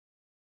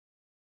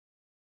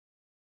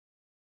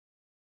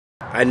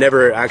I'd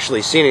never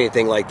actually seen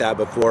anything like that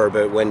before,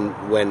 but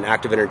when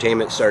Active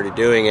Entertainment started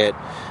doing it,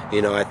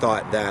 you know, I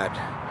thought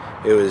that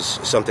it was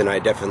something I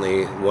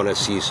definitely want to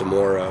see some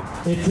more of.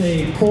 It's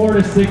a 4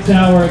 to 6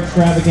 hour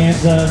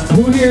extravaganza.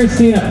 Who here has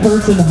seen a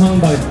person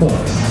hung by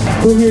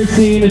hooks? Who here has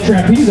seen a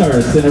trapeze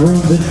artist in a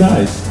room this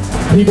size?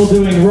 People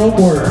doing rope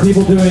work,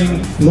 people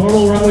doing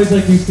normal runways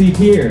like you see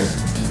here.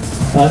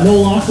 No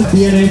loss of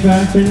DNA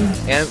fashion.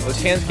 And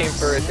Chance came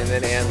first and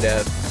then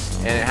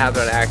AMDEF, and it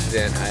happened on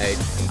accident. I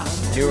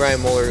knew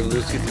Ryan Moeller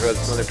loosely through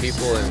some other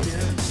people, and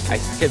I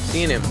kept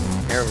seeing him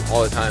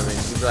all the time, and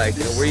he'd be like,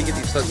 you know, where do you get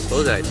these fucking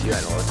clothes I see you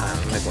at all the time?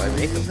 I'm like, well, I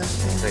make them.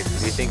 He's like,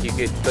 do you think you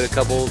could put a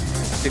couple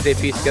 6-8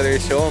 pieces together to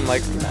show? I'm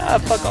like, nah,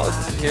 fuck all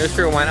this. You know,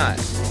 sure, why not?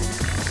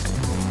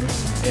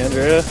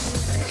 Andrea?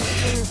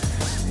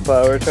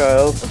 Flower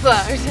Child?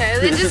 Flower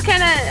Child. It just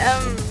kind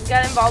of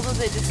got involved with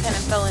it, just kind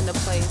of fell into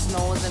place.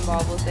 Noel was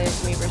involved with it.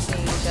 We were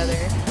seeing each other.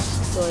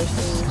 Still are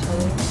seeing each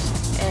other.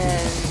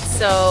 And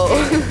so...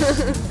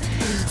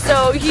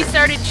 So he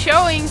started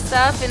showing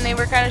stuff, and they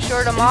were kind of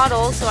short of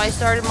models, so I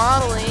started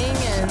modeling,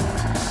 and,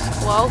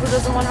 well, who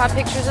doesn't want hot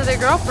pictures of their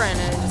girlfriend?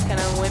 And it just kind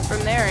of went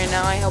from there, and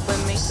now I help him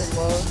make them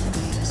both.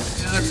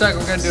 It looks like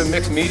we're going to do a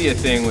mixed media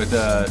thing with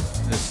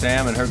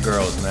Sam and her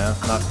girls, man.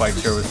 I'm not quite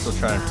sure. We're still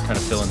trying to kind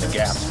of fill in the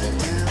gaps of what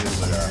we're going to do,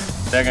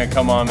 but they're going to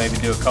come on, maybe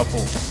do a couple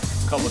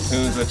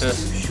tunes with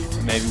us,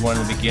 maybe one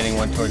in the beginning,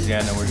 one towards the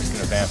end, and we're just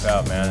going to vamp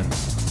out, man.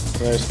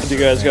 Nice. Do you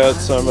guys got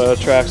some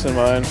tracks in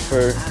mind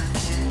for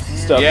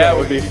stuff that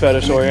would be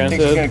fetish oriented? I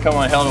think she's going to come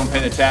on Hell Don't Pay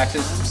the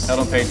Taxes. Hell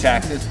Don't Pay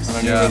Taxes on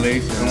our new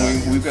release.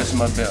 And we've got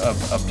some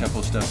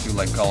up-tempo stuff too,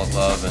 like Call It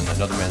Love and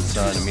Another Man's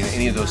Son. I mean,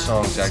 any of those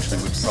songs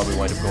actually would probably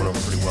wind up going over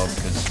pretty well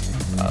because,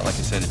 like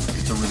I said,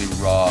 it's a really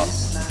raw,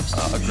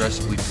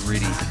 aggressively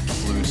gritty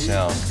blues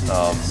sound.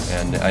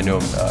 And I know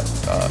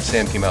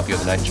Sam came out the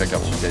other night and checked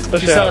out what we did.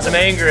 She saw some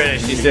anger in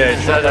it, she said.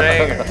 She saw some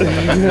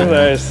anger.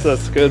 Nice,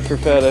 that's good for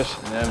fetish.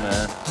 Yeah,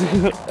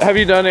 man. Have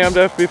you done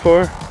AMDEF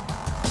before?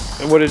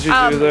 And what did you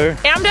do there?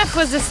 AMDEF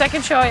was the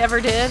second show I ever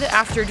did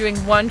after doing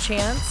one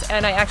chance,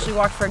 and I actually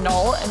walked for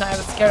Null, and I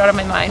was scared out of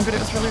my mind, but it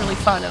was really, really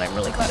fun, and I'm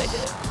really glad I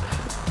did it.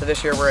 So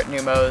this year we're at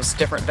Neumos,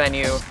 different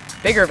venue,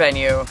 bigger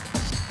venue,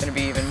 gonna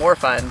be even more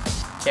fun.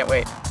 Can't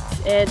wait.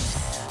 It's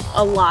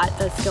a lot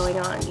that's going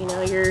on. You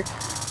know, you're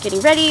getting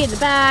ready in the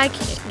back,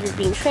 you're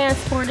being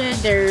transported,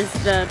 there's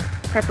the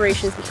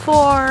preparations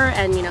before,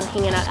 and you know,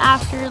 hanging out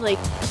after. Like,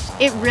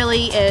 it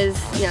really is,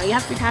 you know, you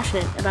have to be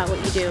passionate about what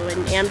you do,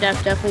 and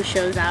AMDEF definitely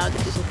shows out the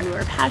people who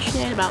are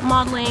passionate about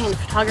modeling and the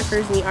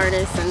photographers and the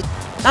artists, and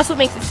that's what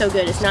makes it so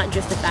good. It's not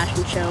just a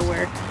fashion show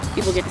where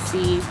people get to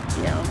see,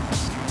 you know,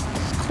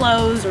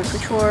 clothes or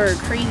couture or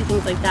crazy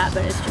things like that,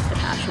 but it's just a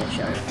passionate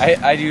show.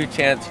 I do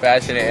chance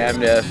fashion at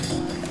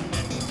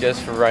AMDEF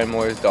just for Ryan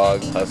Moore's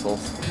dog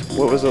hustles.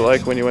 What was it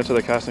like when you went to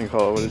the casting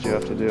call? What did you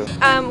have to do?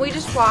 We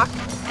just walked,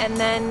 and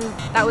then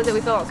that was it.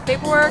 We filled out some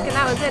paperwork, and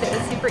that was it. It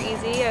was super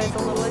easy. I was a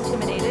little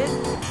intimidated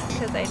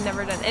because I'd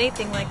never done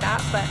anything like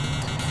that, but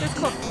it was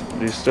cool.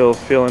 Do you still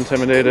feel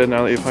intimidated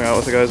now that you've hung out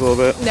with the guys a little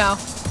bit? No,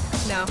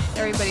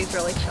 everybody's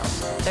really chill.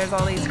 There's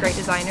all these great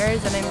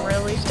designers, and I'm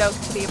really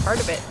stoked to be a part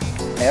of it.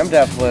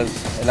 AMDEF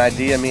was an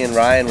idea me and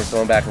Ryan were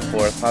going back and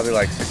forth probably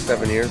like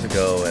 6-7 years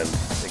ago, and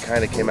it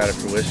kind of came out of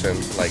fruition,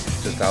 like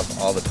just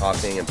all the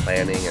talking and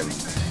planning, and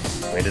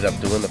we ended up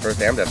doing the first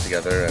AMDEF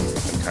together, and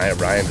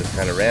Ryan just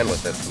kind of ran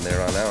with it from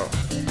there on out.